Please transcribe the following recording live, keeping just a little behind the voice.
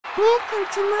Welcome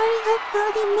to Mario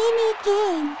Party mini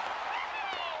game.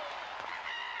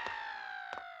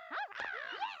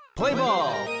 Play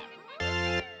ball.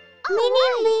 Mini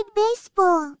League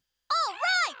Baseball. All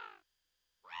right.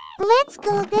 Let's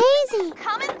go, Daisy.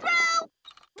 Coming through.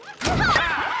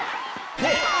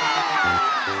 Hit.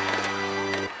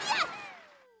 Yes.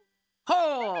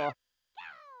 Ho.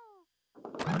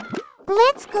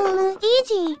 Let's go,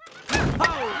 Luigi.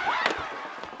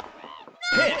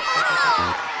 Hit.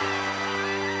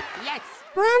 Yes.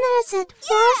 Runners at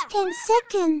first and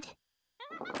second.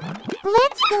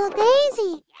 Let's go,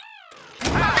 Daisy.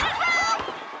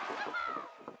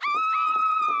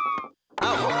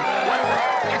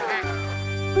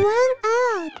 Run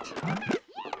out.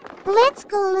 Let's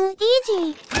go,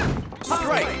 Luigi.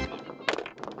 Strike.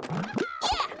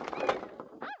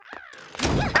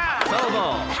 Foul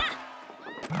ball.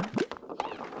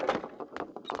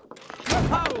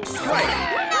 Strike.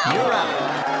 You're out.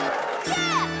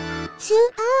 2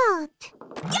 out.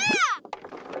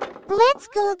 Let's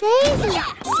go, Daisy.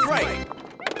 Strike.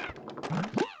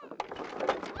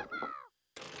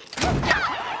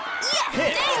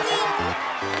 Hit.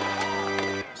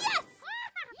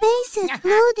 Bases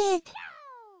loaded.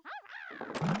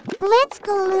 Let's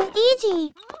go,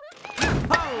 Luigi.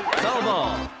 Foul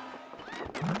ball.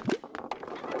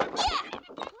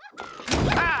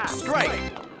 Strike.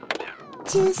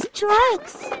 2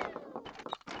 strikes.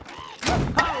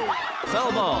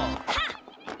 Foul ball.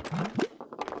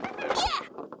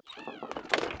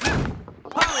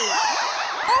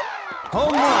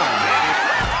 Home run.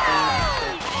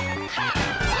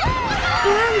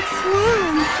 Grand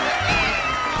slam.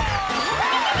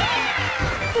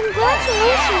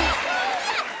 Congratulations.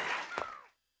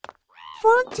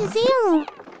 4-0.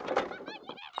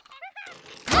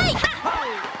 Hey.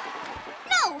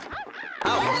 No.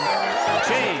 Out.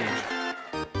 Change.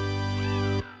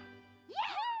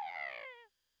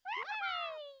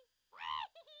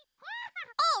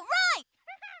 All right.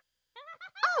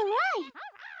 All right.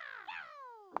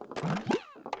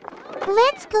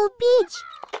 Let's go, Peach.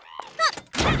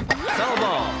 Foul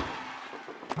ball.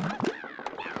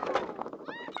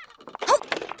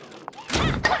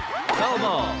 Foul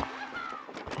ball.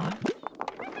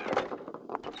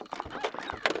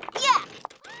 Yeah.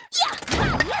 Yeah.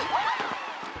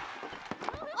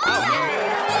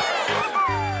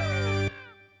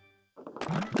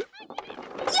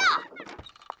 Yeah.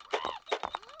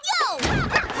 Yo.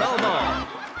 Foul ball.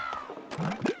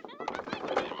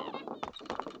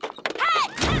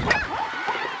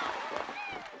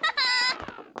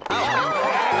 Out.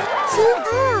 2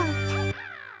 out.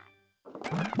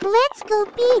 Let's go,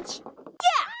 Peach.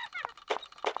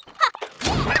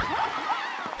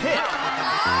 Hit.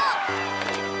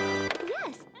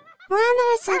 Yes.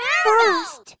 Runners at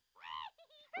first.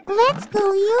 Let's go,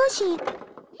 Yoshi.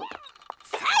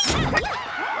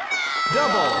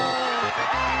 Double.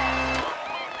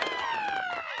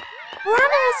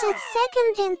 Runners at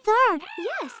second and third.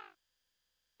 Yes.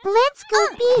 Let's go,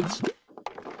 Peach.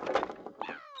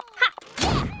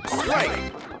 Strike.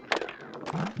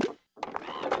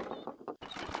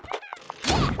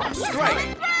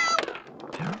 Strike.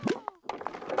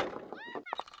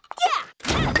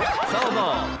 Foul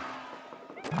ball.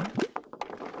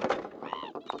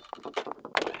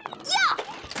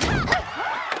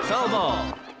 Foul ball.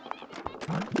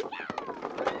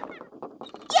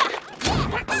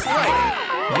 Strike.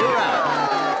 You're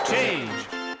out. Change.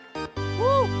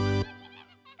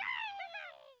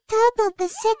 Top of the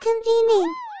second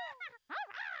inning.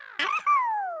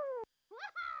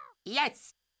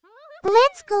 Yes.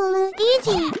 Let's go,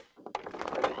 Luigi.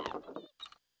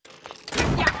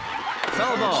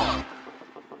 Foul ball.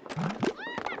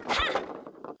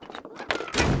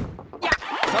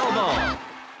 Foul ball.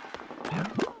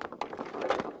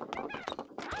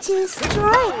 2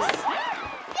 strikes.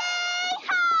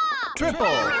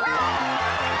 Triple.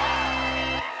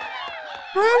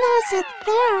 Runners at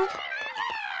third.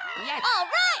 Yes. All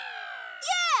right.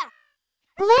 Yeah.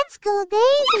 Let's go,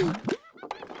 Daisy.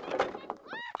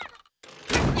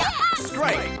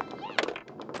 Strike.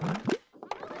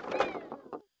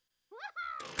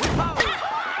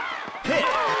 Hit.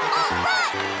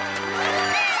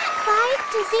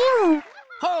 5-0.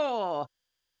 Ho.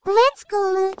 Let's go,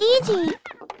 Luigi.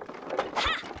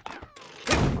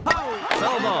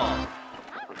 Foul ball.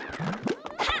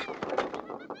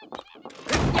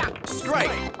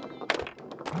 Strike.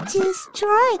 2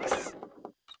 strikes.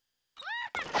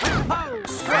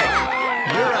 Strike.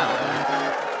 You're out.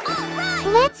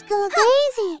 Let's go,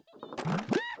 Daisy.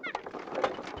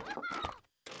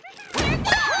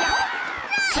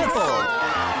 Triple.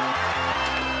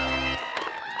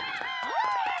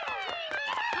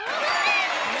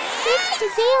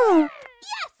 6-0.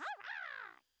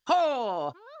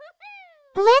 Ho!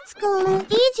 Let's go,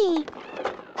 Luigi.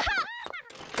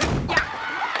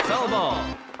 Foul ball.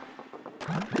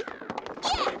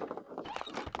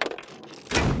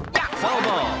 Foul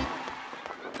ball.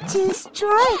 2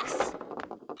 strikes.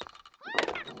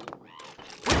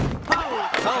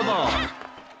 Foul ball.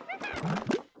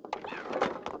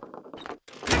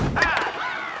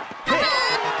 Hit.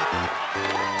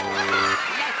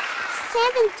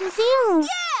 7-0.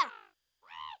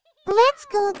 Let's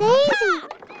go, Daisy.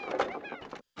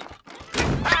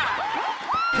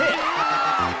 Hit.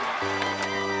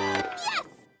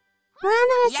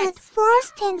 Runners Yes. at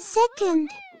first and second.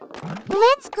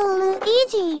 Let's go,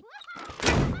 Luigi.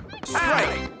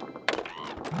 Strike.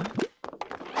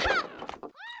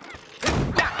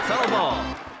 Foul ball.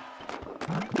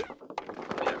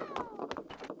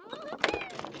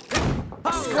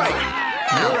 Strike.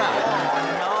 You're out.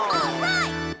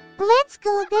 Let's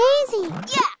go, Daisy.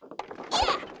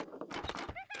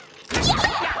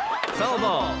 Foul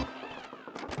ball.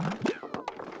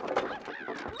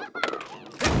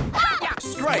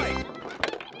 Strike.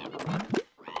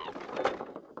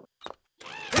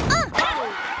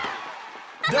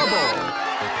 Double.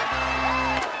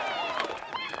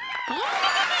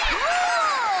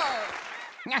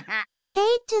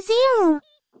 8-0.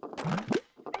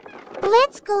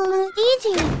 Let's go,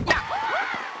 Luigi.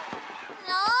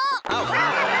 Out.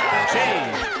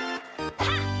 Change.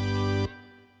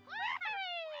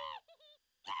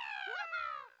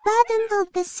 Bottom of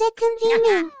the second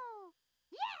inning.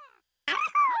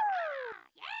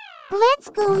 Let's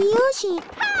go, Yoshi.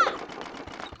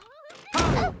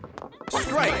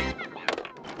 Strike.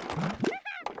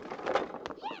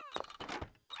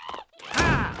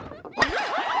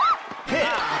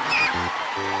 Hit.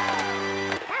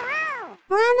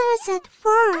 Runners at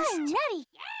first.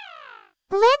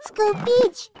 Let's go,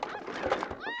 Peach.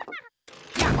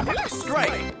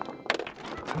 Strike.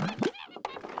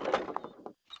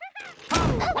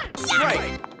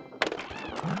 Strike.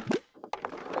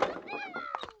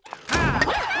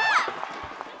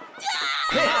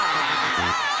 Hit.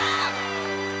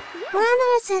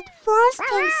 Runners at first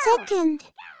and second.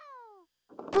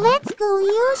 Let's go,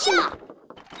 Yoshi.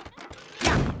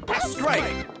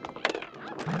 Strike.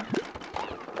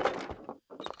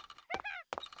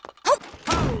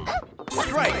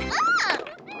 Strike.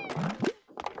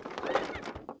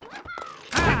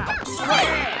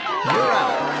 Strike. You're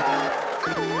out.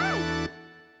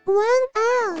 1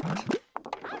 out.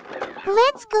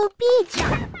 Let's go, Peach.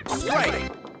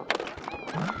 Strike.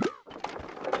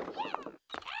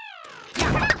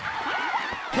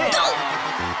 Hit.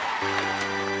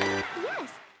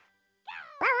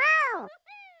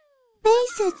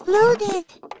 Bases loaded.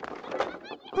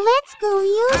 Let's go,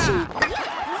 Yoshi.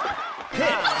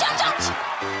 Hit.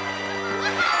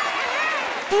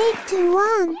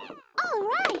 8-1.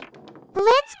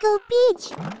 Let's go, Peach.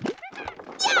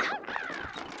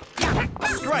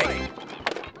 Strike.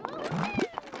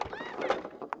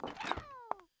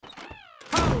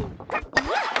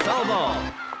 Foul ball.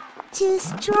 2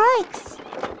 strikes.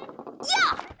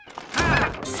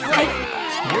 Strike.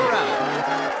 You're out.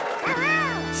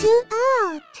 2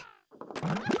 out.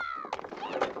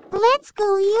 Let's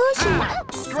go, Yoshi.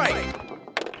 Strike.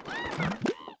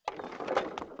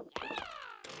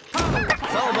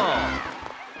 Foul ball.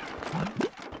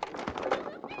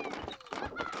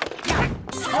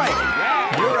 Strike.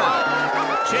 You're out.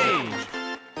 Change.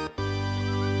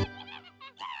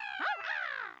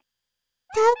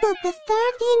 Top of the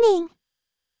third inning.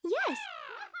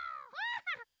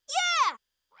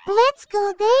 Let's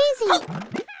go, Daisy.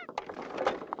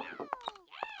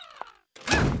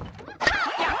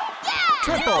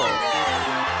 Triple.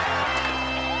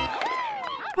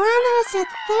 Runners at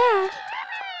third.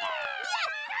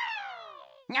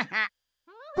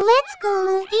 Let's go,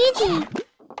 Luigi.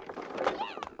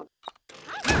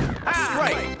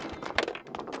 Strike.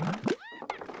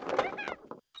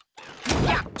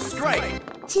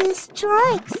 Strike. 2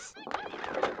 strikes.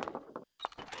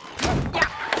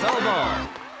 Foul ball.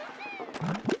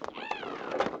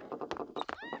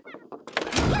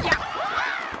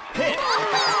 Hit.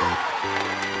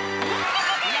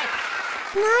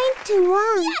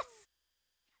 9-1.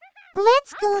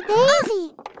 Let's go, Daisy.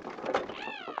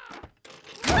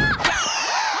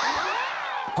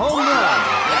 Home run.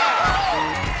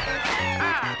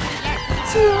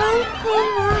 2-run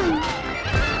home run.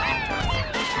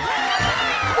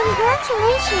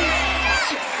 Congratulations.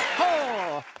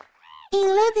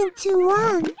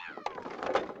 11-1.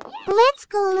 Let's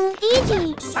go,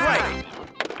 Luigi. Strike.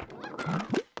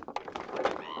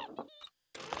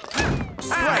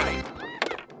 Strike.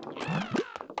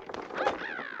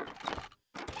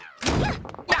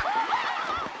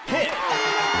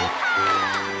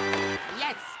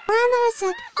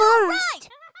 at first.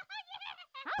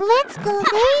 Let's go,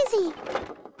 Daisy.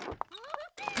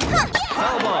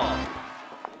 Foul ball.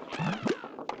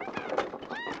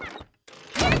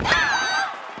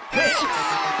 Hit.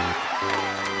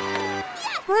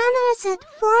 Runners at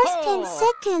first and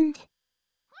second.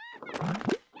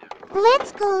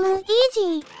 Let's go,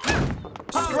 Luigi.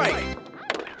 Strike.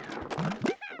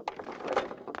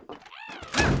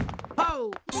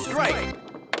 Strike.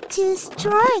 2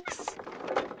 strikes.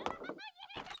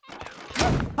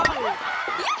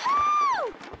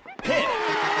 Hit.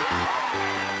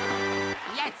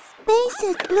 Yes.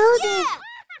 Bases loaded.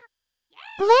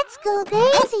 Let's go,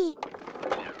 Daisy.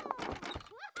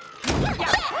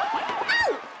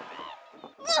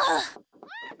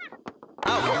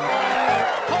 Out.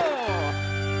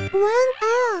 1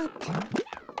 out.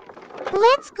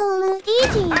 Let's go,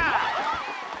 Luigi.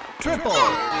 Triple.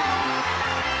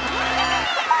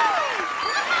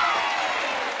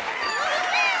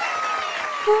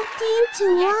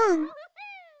 14-1.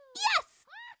 Yes.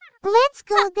 Let's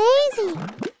go, Daisy.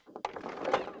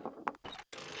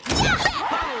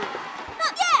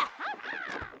 Yeah.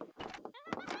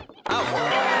 Out.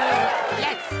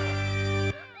 Yes.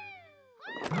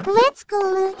 Let's go,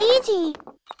 Luigi.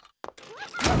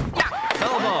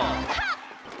 Foul ball.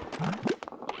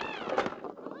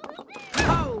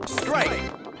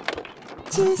 Strike.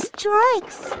 2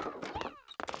 strikes.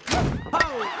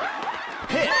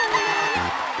 Hit.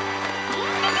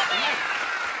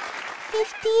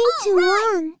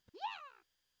 15-1.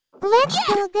 Let's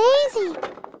go, Daisy.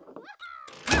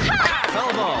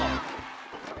 Foul ball.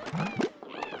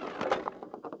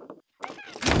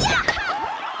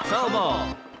 Foul ball.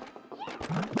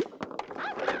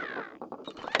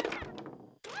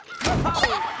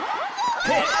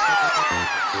 Hit.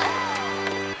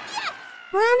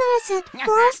 Runners at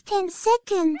first and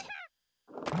second.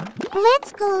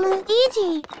 Let's go,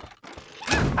 Luigi.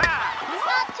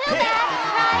 Not too bad,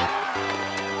 right?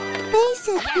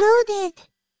 Bases loaded.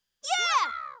 Yeah.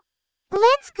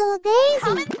 Let's go,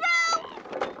 Daisy.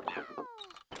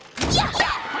 Yeah.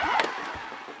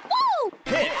 Woo.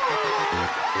 Hit.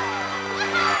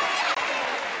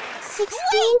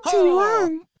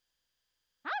 16-1.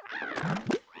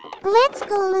 Let's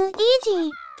go,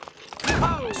 Luigi.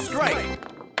 Strike.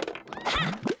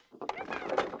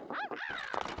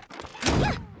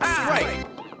 Strike.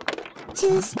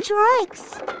 2 strikes.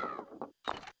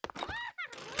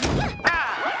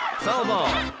 Foul ball.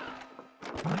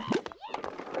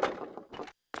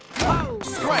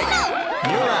 Strike.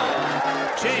 You're out.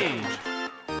 Change.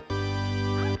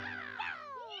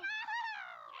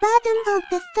 Bottom of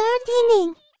the 3rd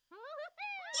inning.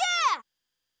 Yeah.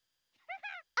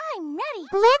 I'm ready.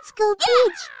 Let's go,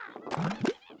 Peach.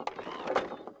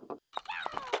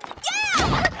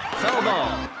 Foul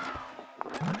ball.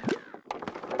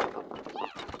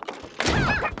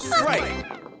 Strike.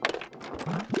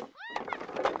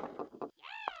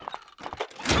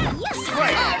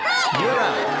 Strike. You're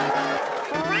out.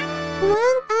 1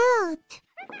 out.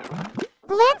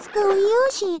 Let's go,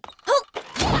 Yoshi.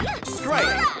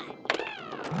 Strike.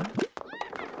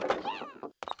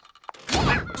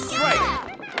 Strike.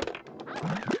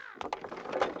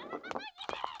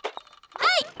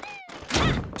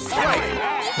 Strike.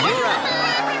 You're out.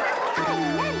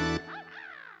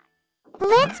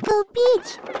 Let's go, Peach.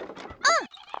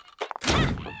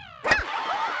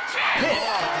 Hit.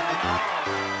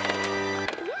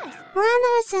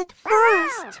 Runners at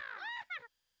first.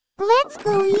 Let's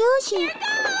go, Yoshi.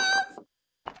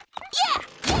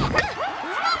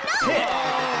 Hit.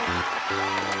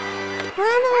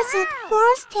 Runners at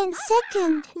first and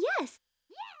second. Yes.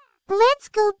 Let's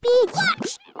go,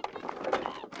 Peach.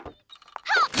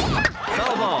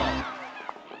 Foul ball.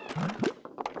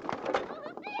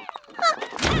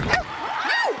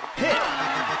 Hit.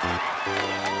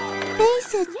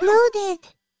 Bases loaded.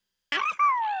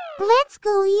 Let's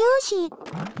go, Yoshi.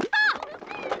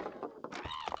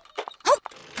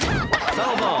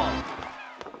 Foul ball.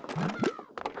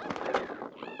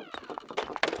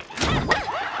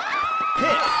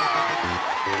 Hit.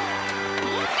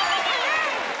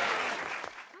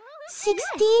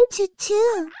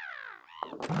 16-2.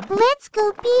 Let's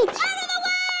go, Peach.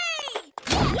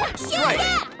 Strike.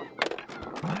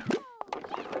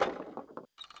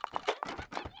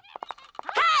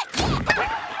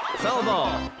 Foul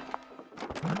ball.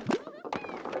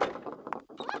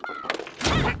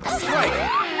 Strike.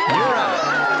 You're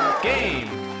out. Game.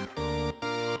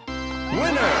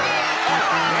 Winner.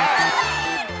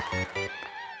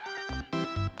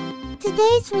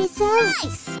 Today's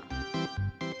results.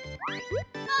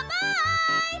 Bye-bye.